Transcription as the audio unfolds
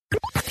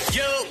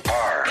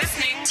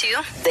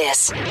to.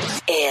 This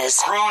is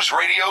Cruise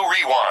Radio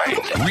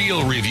Rewind.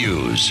 Real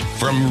reviews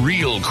from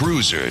real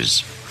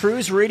cruisers.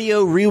 Cruise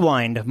Radio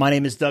Rewind. My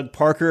name is Doug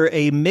Parker.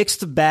 A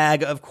mixed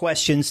bag of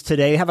questions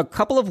today. I have a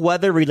couple of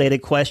weather-related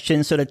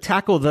questions, so to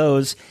tackle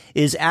those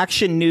is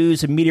Action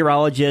News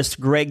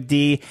meteorologist Greg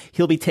D.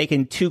 He'll be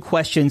taking 2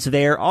 questions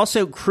there.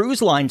 Also,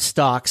 cruise line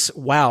stocks.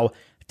 Wow.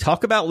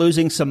 Talk about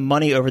losing some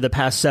money over the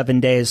past 7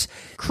 days.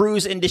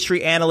 Cruise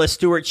industry analyst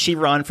Stuart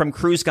Chiron from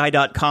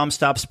cruiseguy.com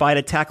stops by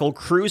to tackle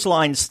cruise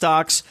line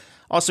stocks.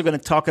 Also going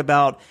to talk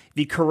about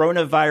the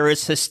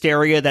coronavirus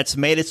hysteria that's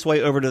made its way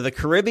over to the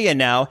Caribbean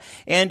now,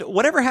 and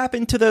whatever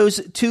happened to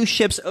those 2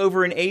 ships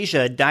over in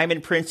Asia,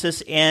 Diamond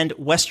Princess and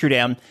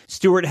Westerdam.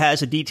 Stuart has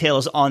the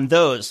details on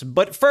those.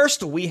 But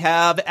first, we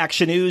have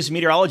Action News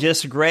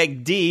meteorologist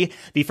Greg D.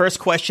 The first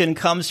question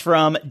comes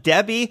from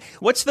Debbie.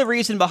 What's the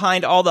reason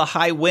behind all the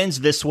high winds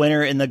this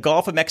winter in the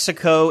Gulf of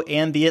Mexico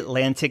and the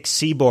Atlantic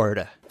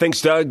seaboard?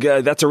 Thanks, Doug.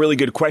 That's a really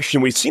good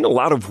question. We've seen a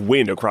lot of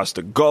wind across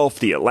the Gulf,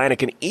 the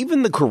Atlantic, and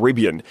even the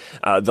Caribbean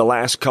the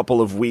last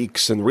couple of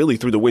weeks and really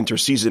through the winter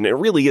season. It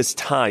really is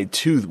tied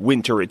to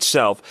winter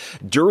itself.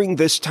 During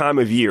this time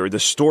of year, the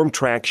storm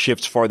track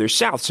shifts farther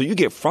south, so you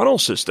get frontal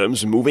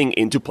systems moving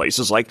into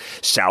places like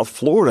South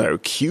Florida or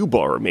Cuba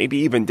or maybe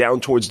even down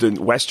towards the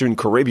Western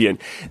Caribbean.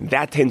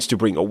 That tends to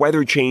bring a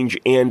weather change,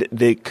 and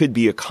they could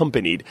be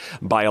accompanied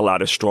by a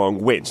lot of strong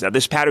winds. Now,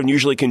 this pattern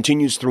usually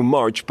continues through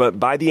March, but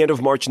by the end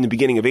of March and the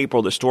beginning of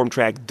April, the storm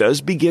track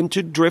does begin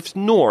to drift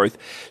north,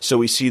 so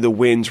we see the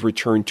winds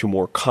return to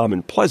more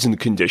common, pleasant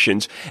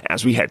conditions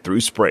as we head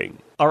through spring.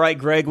 All right,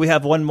 Greg, we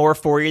have one more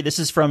for you. This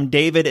is from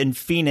David in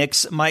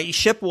Phoenix. My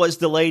ship was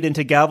delayed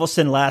into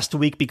Galveston last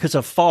week because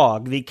of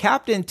fog. The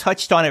captain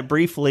touched on it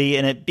briefly,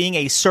 and it being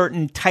a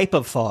certain type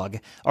of fog.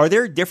 Are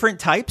there different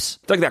types?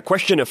 Doug, that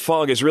question of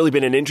fog has really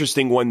been an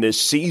interesting one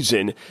this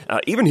season.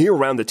 Even here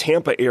around the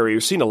Tampa area,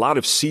 we've seen a lot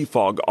of sea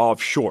fog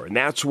offshore, and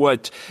that's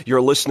what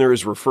your listener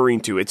is referring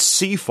to. It's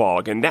sea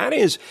fog, and that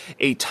is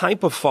a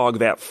type of fog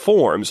that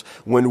forms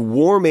when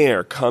warm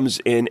air comes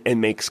in and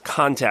makes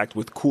contact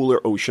with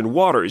cooler ocean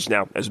waters.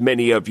 Now, as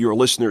many of your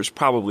listeners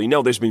probably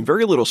know, there's been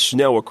very little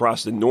snow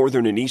across the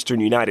northern and eastern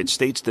United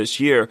States this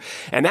year,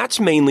 and that's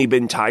mainly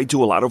been tied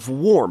to a lot of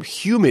warm,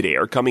 humid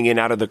air coming in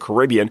out of the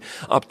Caribbean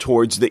up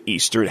towards the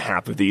eastern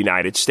half of the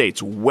United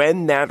States.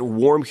 When that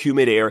warm,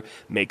 humid air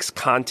makes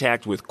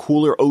contact with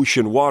cooler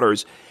ocean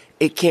waters,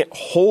 it can't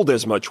hold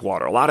as much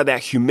water. A lot of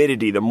that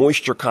humidity, the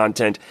moisture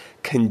content,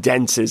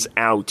 condenses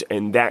out,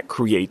 and that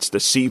creates the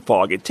sea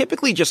fog. It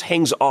typically just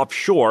hangs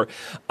offshore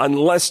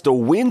unless the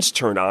winds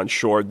turn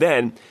onshore.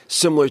 Then,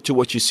 similar to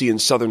what you see in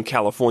Southern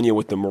California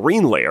with the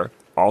marine layer,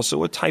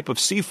 also a type of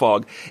sea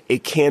fog,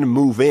 it can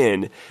move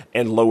in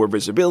and lower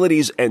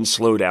visibilities and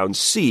slow down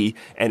sea,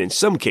 and in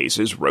some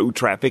cases, road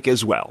traffic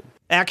as well.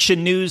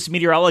 Action News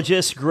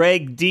meteorologist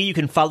Greg D. You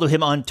can follow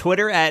him on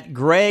Twitter at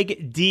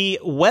Greg D.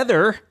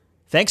 Weather.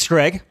 Thanks,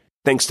 Greg.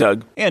 Thanks,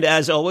 Doug. And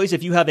as always,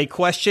 if you have a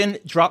question,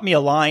 drop me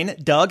a line,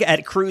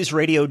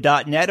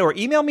 doug@cruiseradio.net, or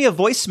email me a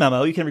voice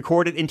memo. You can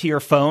record it into your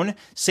phone.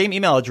 Same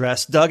email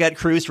address,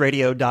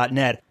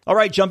 doug@cruiseradio.net. All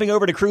right, jumping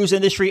over to cruise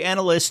industry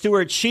analyst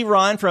Stuart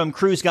Chiron from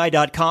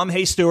cruiseguy.com.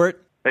 Hey,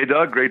 Stuart. Hey,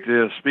 Doug. Great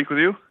to speak with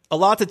you. A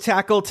lot to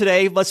tackle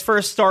today. Let's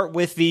first start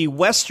with the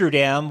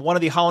Westerdam, one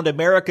of the Holland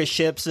America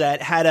ships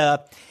that had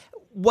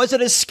was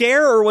it a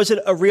scare or was it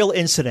a real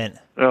incident?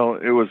 Well,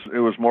 it was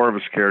more of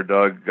a scare,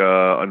 Doug.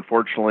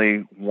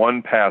 Unfortunately,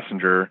 one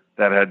passenger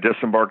that had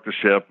disembarked the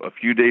ship a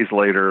few days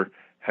later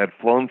had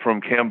flown from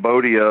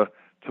Cambodia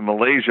to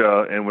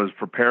Malaysia and was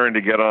preparing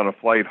to get on a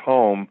flight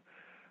home.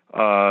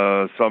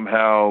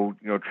 Somehow,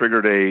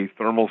 triggered a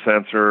thermal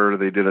sensor.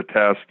 They did a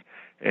test,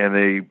 and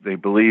they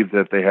believed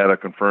that they had a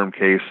confirmed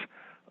case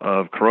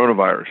of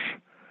coronavirus.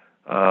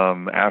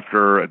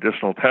 After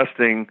additional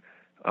testing,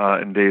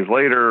 and days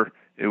later,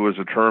 it was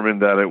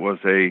determined that it was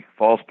a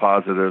false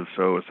positive.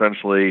 So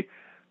essentially,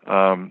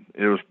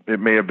 it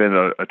may have been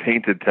a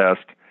tainted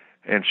test,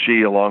 and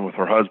she, along with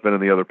her husband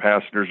and the other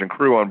passengers and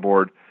crew on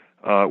board,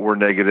 were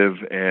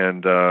negative,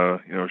 and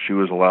she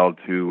was allowed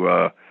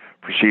to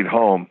proceed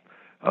home.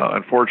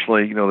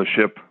 Unfortunately, the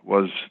ship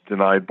was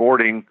denied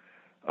boarding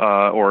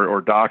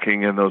or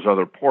docking in those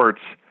other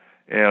ports.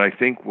 And I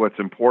think what's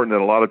important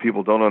that a lot of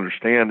people don't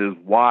understand is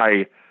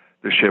why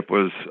the ship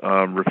was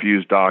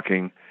refused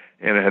docking.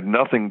 And it had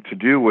nothing to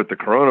do with the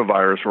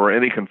coronavirus or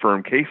any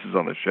confirmed cases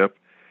on the ship.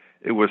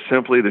 It was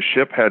simply the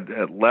ship had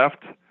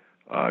left,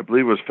 I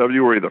believe it was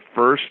February the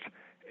 1st,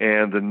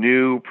 and the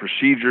new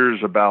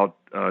procedures about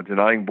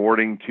denying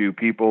boarding to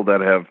people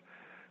that have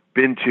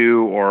been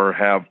to or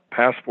have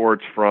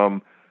passports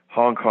from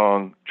Hong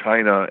Kong,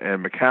 China,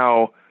 and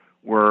Macau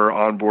were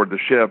on board the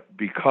ship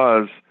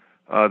because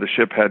the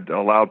ship had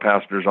allowed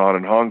passengers on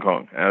in Hong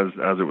Kong as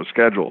it was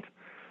scheduled.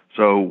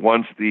 So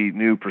once the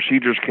new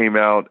procedures came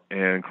out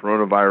and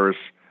coronavirus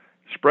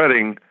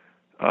spreading,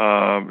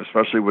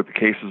 especially with the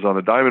cases on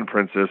the Diamond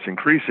Princess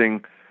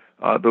increasing,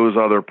 those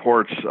other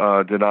ports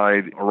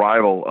denied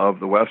arrival of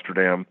the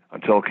Westerdam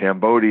until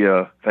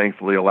Cambodia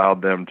thankfully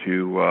allowed them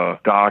to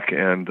dock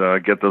and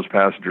get those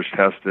passengers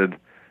tested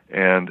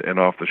and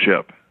off the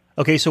ship.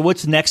 Okay, so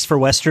what's next for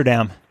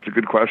Westerdam? It's a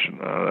good question.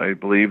 I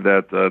believe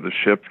that the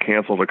ship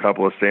canceled a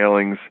couple of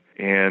sailings,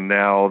 and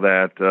now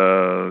that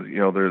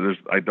there's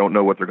I don't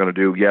know what they're going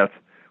to do yet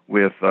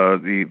with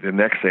the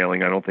next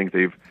sailing. I don't think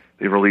they've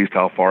released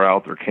how far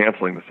out they're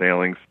canceling the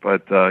sailings.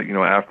 But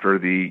after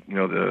the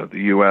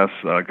U.S.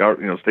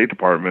 State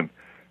Department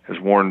has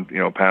warned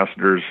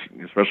passengers,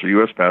 especially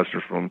U.S.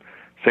 passengers, from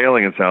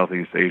sailing in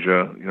Southeast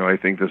Asia, I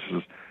think this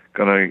is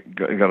going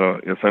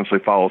to essentially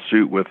follow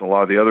suit with a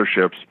lot of the other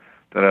ships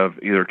that have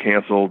either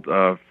canceled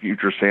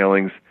future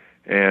sailings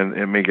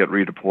and may get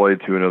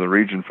redeployed to another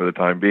region for the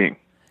time being.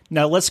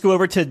 Now let's go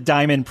over to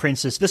Diamond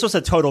Princess. This was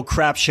a total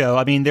crap show.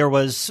 I mean,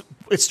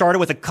 it started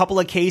with a couple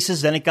of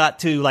cases, then it got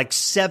to like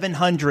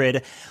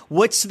 700.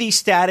 What's the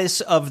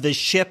status of the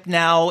ship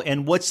now,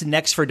 and what's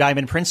next for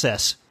Diamond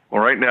Princess?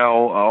 Well, right now,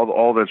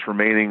 all that's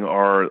remaining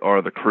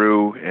are the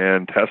crew,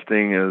 and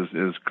testing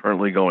is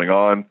currently going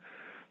on.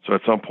 So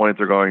at some point,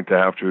 they're going to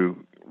have to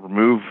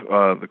remove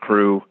the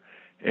crew.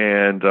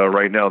 And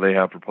right now they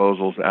have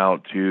proposals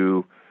out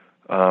to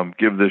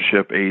give the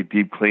ship a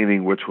deep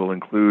cleaning, which will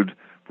include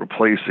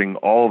replacing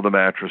all of the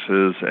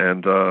mattresses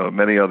and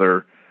many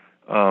other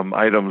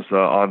items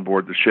on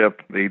board the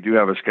ship. They do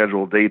have a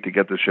scheduled date to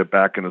get the ship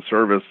back into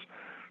service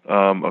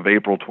of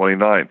April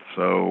 29th.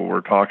 So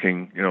we're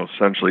talking,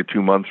 essentially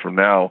 2 months from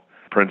now.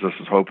 Princess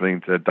is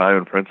hoping that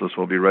Diamond Princess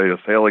will be ready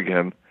to sail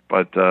again,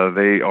 but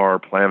they are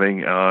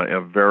planning a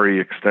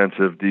very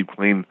extensive deep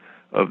clean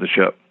of the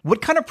ship.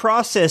 What kind of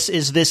process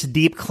is this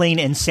deep clean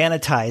and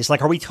sanitize?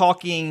 Like, are we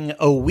talking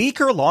a week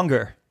or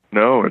longer?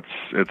 No, it's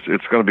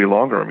going to be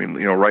longer. I mean,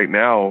 right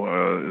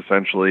now,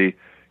 essentially,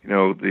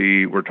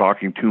 we're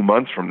talking 2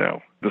 months from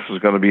now. This is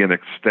going to be an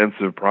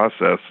extensive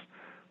process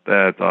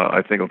that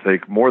I think will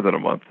take more than a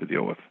month to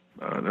deal with.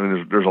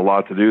 There's a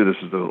lot to do.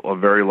 This is a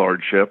very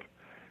large ship,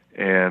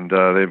 and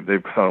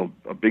they've got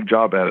a big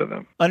job ahead of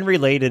them.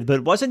 Unrelated,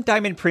 but wasn't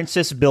Diamond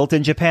Princess built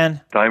in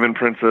Japan? Diamond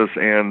Princess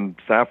and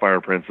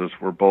Sapphire Princess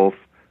were both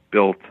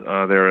built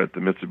there at the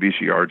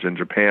Mitsubishi yards in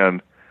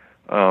Japan,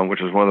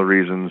 which is one of the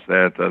reasons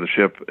that the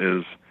ship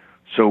is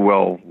so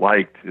well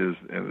liked is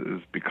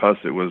because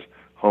it was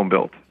home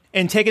built.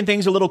 And taking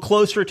things a little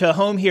closer to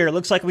home here, it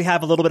looks like we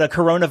have a little bit of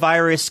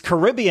coronavirus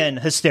Caribbean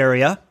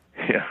hysteria.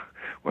 Yeah,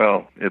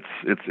 well,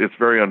 it's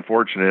very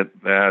unfortunate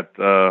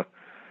that.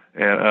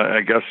 And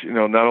I guess,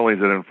 not only is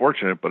it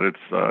unfortunate, but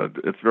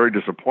it's very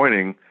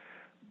disappointing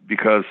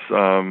because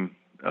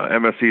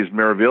MSC's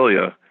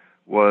Meraviglia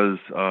was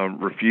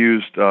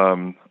refused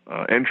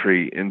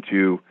entry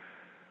into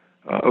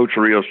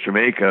Ocho Rios,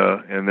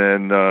 Jamaica, and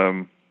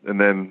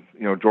then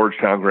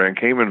Georgetown Grand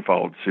Cayman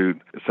followed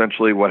suit.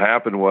 Essentially, what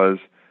happened was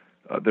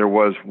there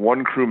was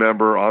one crew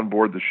member on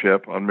board the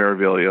ship on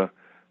Meraviglia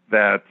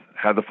that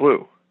had the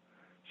flu.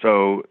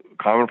 So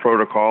common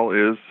protocol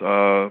is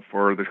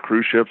for the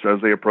cruise ships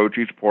as they approach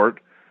each port,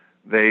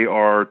 they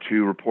are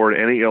to report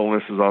any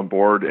illnesses on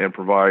board and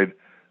provide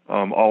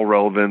all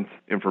relevant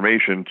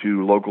information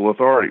to local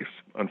authorities.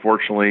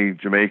 Unfortunately,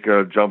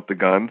 Jamaica jumped the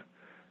gun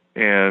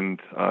and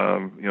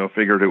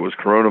figured it was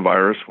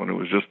coronavirus when it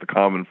was just the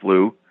common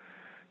flu.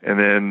 And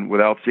then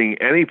without seeing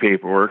any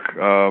paperwork,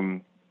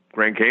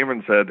 Grand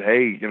Cayman said,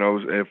 hey,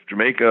 if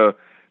Jamaica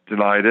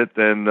denied it,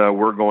 then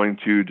we're going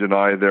to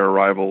deny their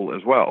arrival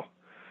as well.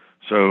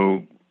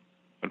 So,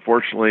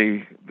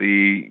 unfortunately,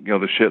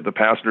 the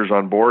passengers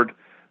on board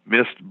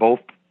missed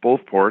both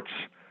ports.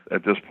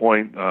 At this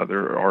point,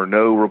 there are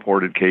no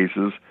reported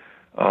cases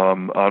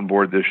on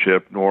board this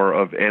ship, nor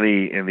of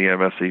any in the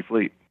MSC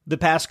fleet. The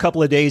past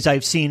couple of days,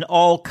 I've seen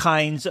all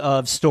kinds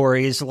of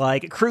stories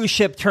like cruise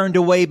ship turned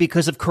away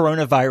because of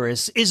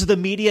coronavirus. Is the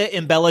media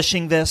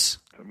embellishing this?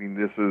 I mean,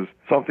 this is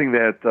something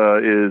that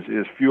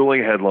is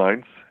fueling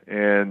headlines,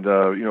 and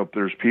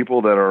there's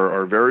people that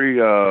are very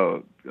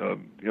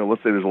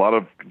let's say there's a lot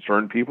of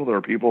concerned people. There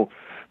are people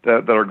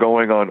that are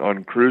going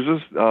on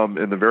cruises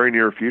in the very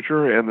near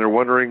future, and they're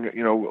wondering,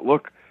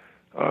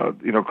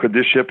 could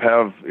this ship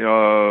have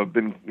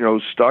been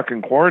stuck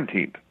and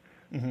quarantined,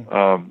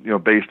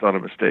 based on a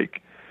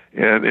mistake?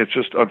 And it's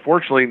just,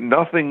 unfortunately,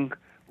 nothing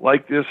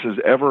like this has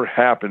ever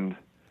happened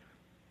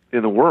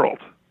in the world,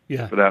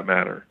 for that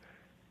matter.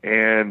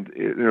 And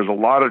there's a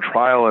lot of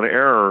trial and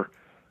error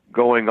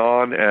going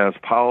on as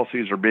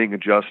policies are being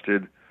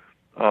adjusted.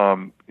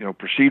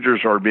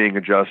 Procedures are being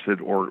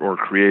adjusted or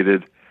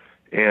created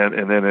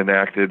and then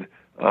enacted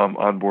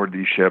on board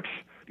these ships.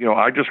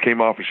 I just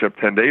came off a ship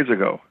 10 days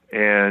ago,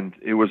 and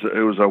it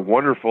was a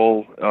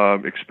wonderful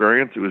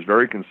experience. It was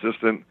very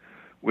consistent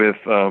with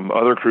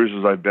other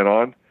cruises I've been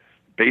on.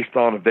 Based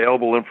on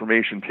available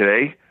information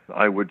today,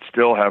 I would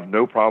still have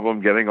no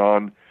problem getting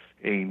on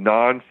a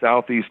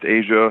non-Southeast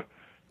Asia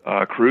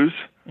cruise,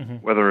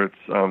 whether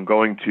it's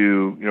going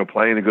to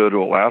planning to go to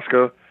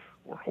Alaska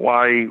or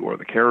Hawaii or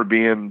the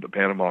Caribbean, the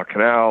Panama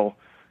Canal,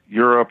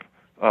 Europe.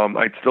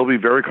 I'd still be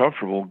very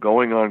comfortable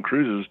going on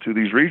cruises to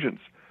these regions.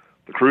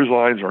 The cruise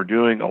lines are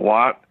doing a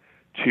lot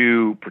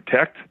to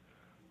protect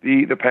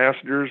the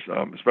passengers,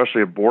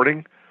 especially at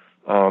boarding.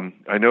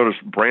 I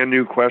noticed brand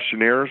new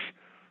questionnaires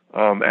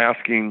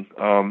asking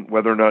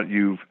whether or not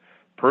you've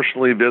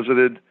personally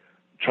visited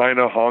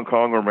China, Hong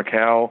Kong, or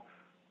Macau,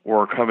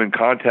 or come in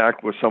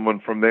contact with someone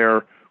from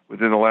there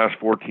within the last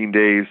 14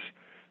 days.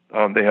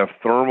 They have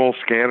thermal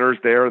scanners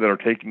there that are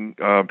taking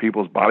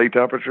people's body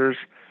temperatures,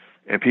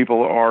 and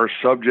people are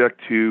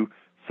subject to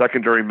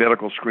secondary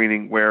medical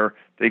screening where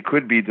they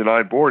could be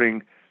denied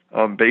boarding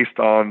based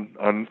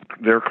on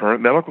their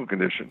current medical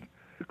condition.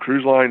 The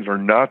cruise lines are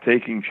not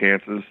taking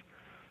chances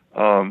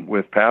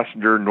with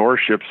passenger nor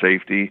ship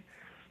safety,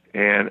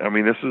 and I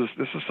mean this is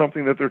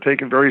something that they're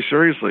taking very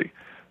seriously.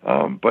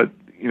 But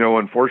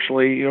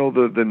unfortunately,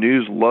 the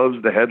news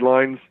loves the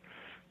headlines.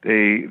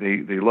 They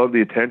love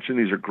the attention.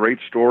 These are great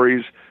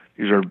stories.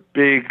 These are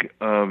big,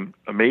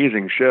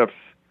 amazing ships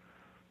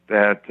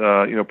that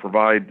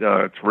provide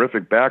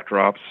terrific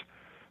backdrops.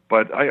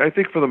 But I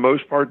think for the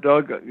most part,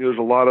 Doug, there's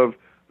a lot of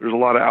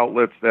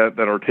outlets that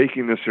are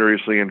taking this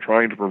seriously and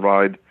trying to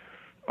provide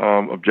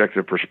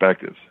objective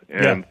perspectives.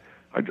 And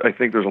I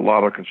think there's a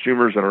lot of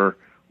consumers that are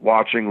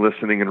watching,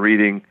 listening, and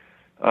reading,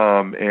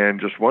 and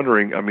just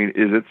wondering, I mean,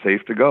 is it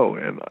safe to go?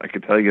 And I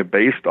can tell you,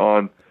 based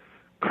on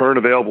current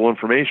available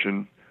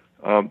information,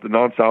 the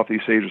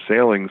non-Southeast Asia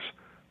sailings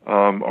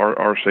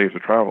are safe to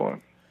travel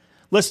on.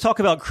 Let's talk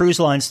about cruise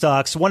line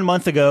stocks. 1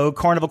 month ago,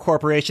 Carnival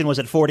Corporation was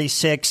at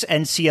 46,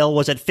 NCL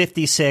was at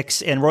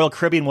 56, and Royal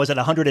Caribbean was at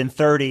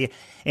 130.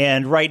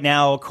 And right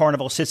now,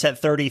 Carnival sits at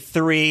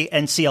 33,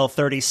 NCL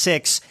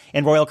 36,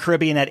 and Royal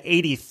Caribbean at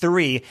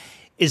 83.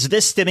 Is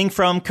this stemming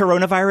from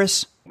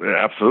coronavirus?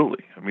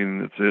 Absolutely. I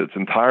mean, it's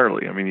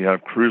entirely. I mean, you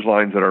have cruise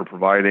lines that are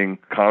providing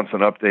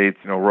constant updates.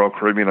 Royal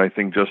Caribbean, I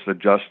think, just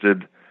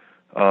adjusted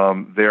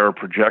their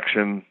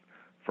projection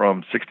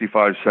from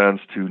 65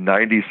 cents to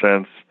 90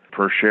 cents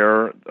per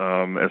share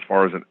as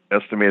far as an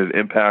estimated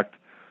impact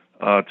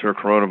to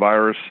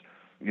coronavirus.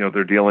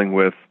 They're dealing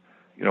with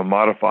they're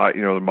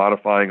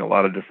modifying a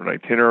lot of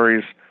different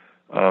itineraries.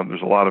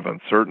 There's a lot of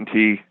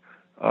uncertainty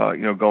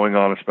going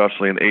on,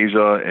 especially in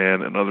Asia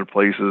and in other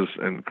places,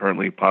 and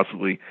currently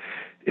possibly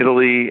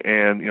Italy.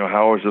 And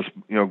how is this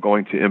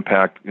going to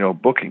impact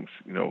bookings?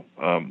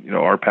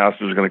 Our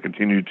passengers are going to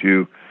continue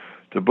to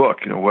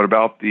book. What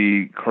about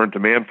the current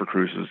demand for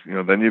cruises?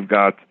 Then you've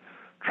got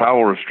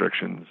travel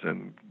restrictions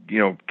and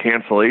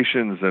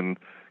cancellations, and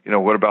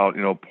what about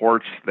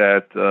ports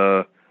that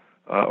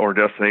or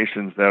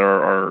destinations that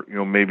are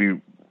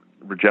maybe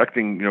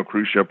rejecting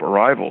cruise ship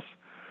arrivals.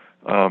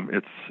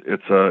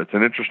 It's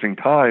an interesting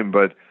time,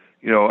 but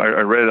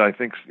I read, I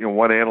think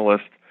one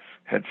analyst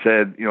had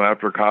said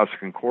after Casa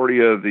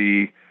Concordia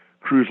the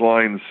cruise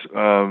lines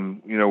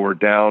were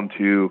down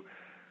to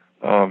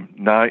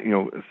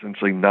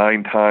essentially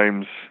 9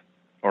 times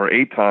or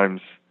 8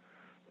 times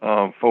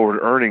forward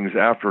earnings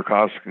after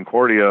Casa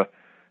Concordia,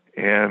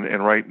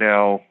 and right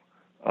now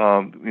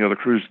the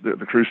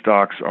cruise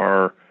stocks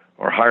are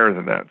higher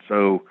than that.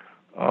 So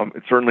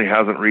it certainly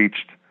hasn't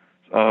reached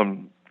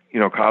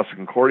Casa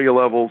Concordia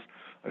levels.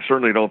 I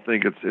certainly don't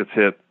think it's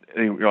hit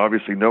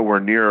obviously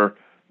nowhere near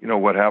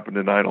what happened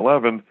in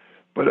 9/11.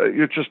 But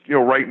it's just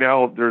right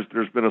now there's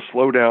been a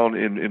slowdown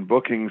in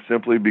bookings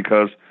simply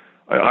because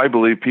I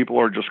believe people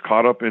are just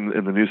caught up in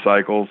the news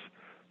cycles.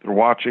 They're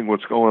watching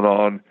what's going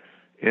on,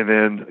 and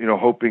then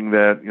hoping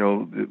that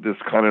this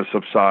kind of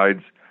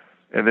subsides,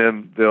 and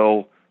then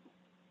they'll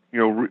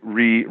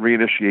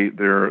reinitiate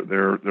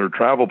their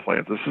travel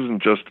plans. This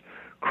isn't just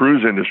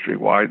cruise industry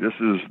wide. This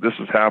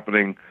is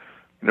happening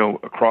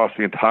across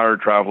the entire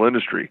travel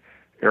industry.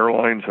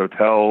 Airlines,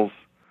 hotels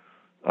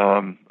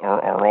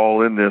are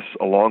all in this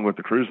along with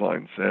the cruise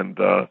lines, and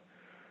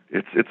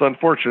it's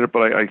unfortunate,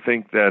 but I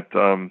think that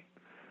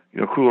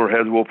cooler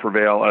heads will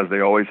prevail as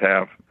they always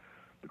have.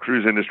 The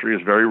cruise industry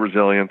is very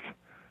resilient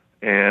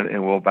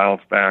and will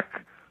bounce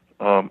back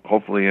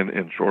hopefully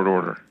in short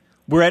order.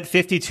 We're at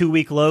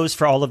 52-week lows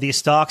for all of these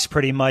stocks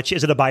pretty much.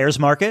 Is it a buyer's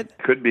market?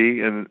 Could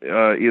be, and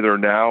either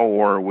now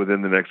or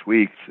within the next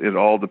weeks. It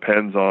all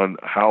depends on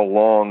how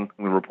long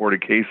the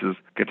reported cases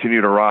continue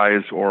to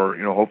rise or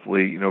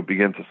hopefully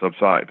begin to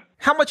subside.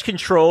 How much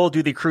control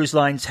do the cruise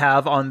lines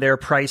have on their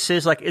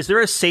prices? Like, is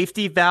there a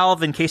safety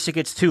valve in case it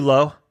gets too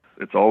low?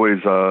 It's always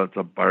it's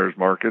a buyer's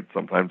market.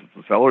 Sometimes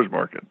it's a seller's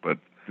market, but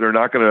they're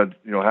not going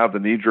to have the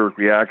knee-jerk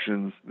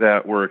reactions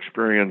that were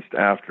experienced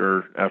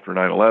after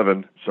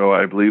 9/11. So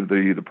I believe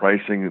the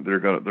pricing they're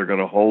going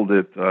to hold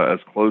it as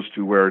close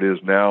to where it is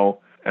now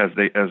as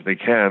they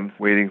can,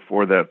 waiting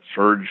for that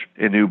surge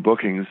in new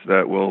bookings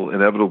that will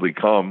inevitably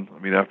come. I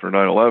mean, after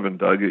 9/11,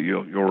 Doug,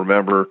 you'll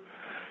remember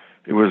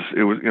it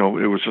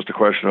was just a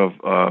question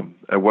of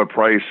at what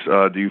price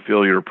do you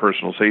feel your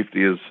personal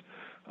safety is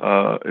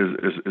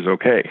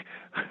okay.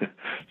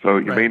 So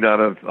you may not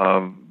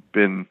have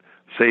been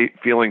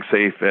feeling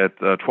safe at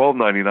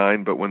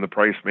 $12.99, but when the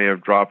price may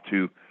have dropped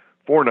to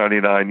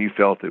 $4.99, you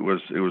felt it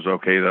was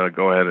okay to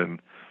go ahead and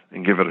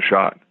give it a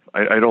shot.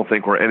 I don't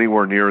think we're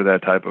anywhere near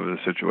that type of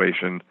a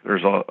situation.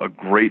 There's a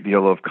great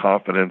deal of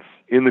confidence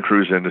in the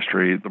cruise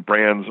industry. The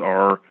brands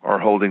are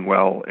holding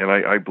well, and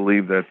I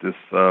believe that this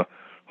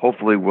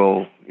hopefully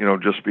will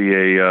just be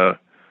a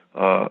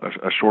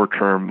a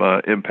short-term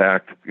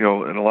impact. In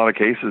a lot of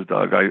cases,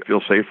 Doug, I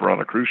feel safer on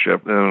a cruise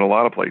ship than in a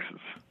lot of places,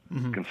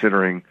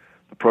 considering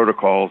the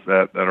protocols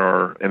that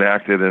are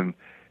enacted and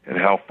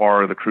how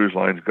far the cruise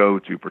lines go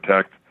to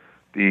protect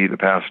the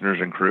passengers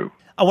and crew.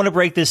 I want to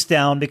break this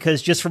down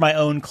because just for my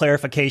own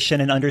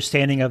clarification and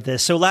understanding of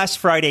this. So last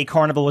Friday,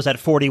 Carnival was at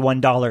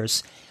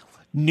 $41.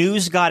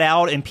 News got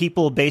out and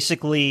people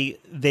basically,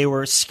 they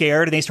were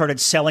scared and they started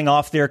selling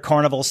off their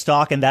Carnival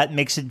stock, and that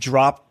makes it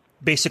drop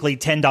basically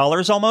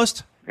 $10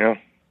 almost? Yeah.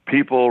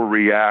 People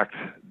react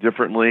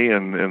differently,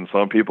 and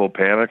some people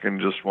panic and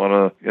just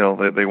want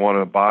to, they want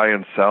to buy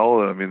and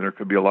sell. I mean, there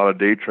could be a lot of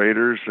day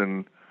traders,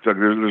 and so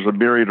there's a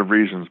myriad of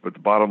reasons, but the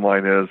bottom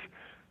line is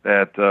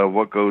that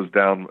what goes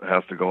down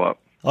has to go up.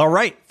 All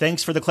right.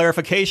 Thanks for the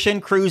clarification.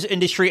 Cruise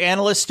industry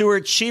analyst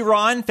Stuart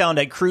Chiron, found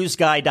at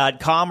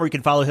cruiseguy.com, where you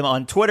can follow him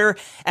on Twitter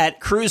at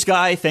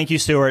cruiseguy. Thank you,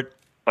 Stuart.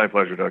 My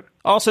pleasure, Doug.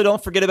 Also,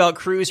 don't forget about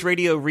Cruise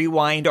Radio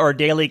Rewind, our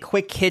daily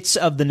quick hits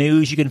of the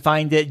news. You can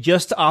find it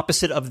just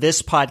opposite of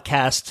this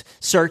podcast.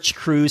 Search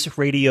Cruise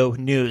Radio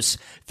News.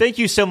 Thank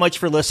you so much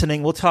for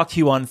listening. We'll talk to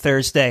you on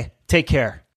Thursday. Take care.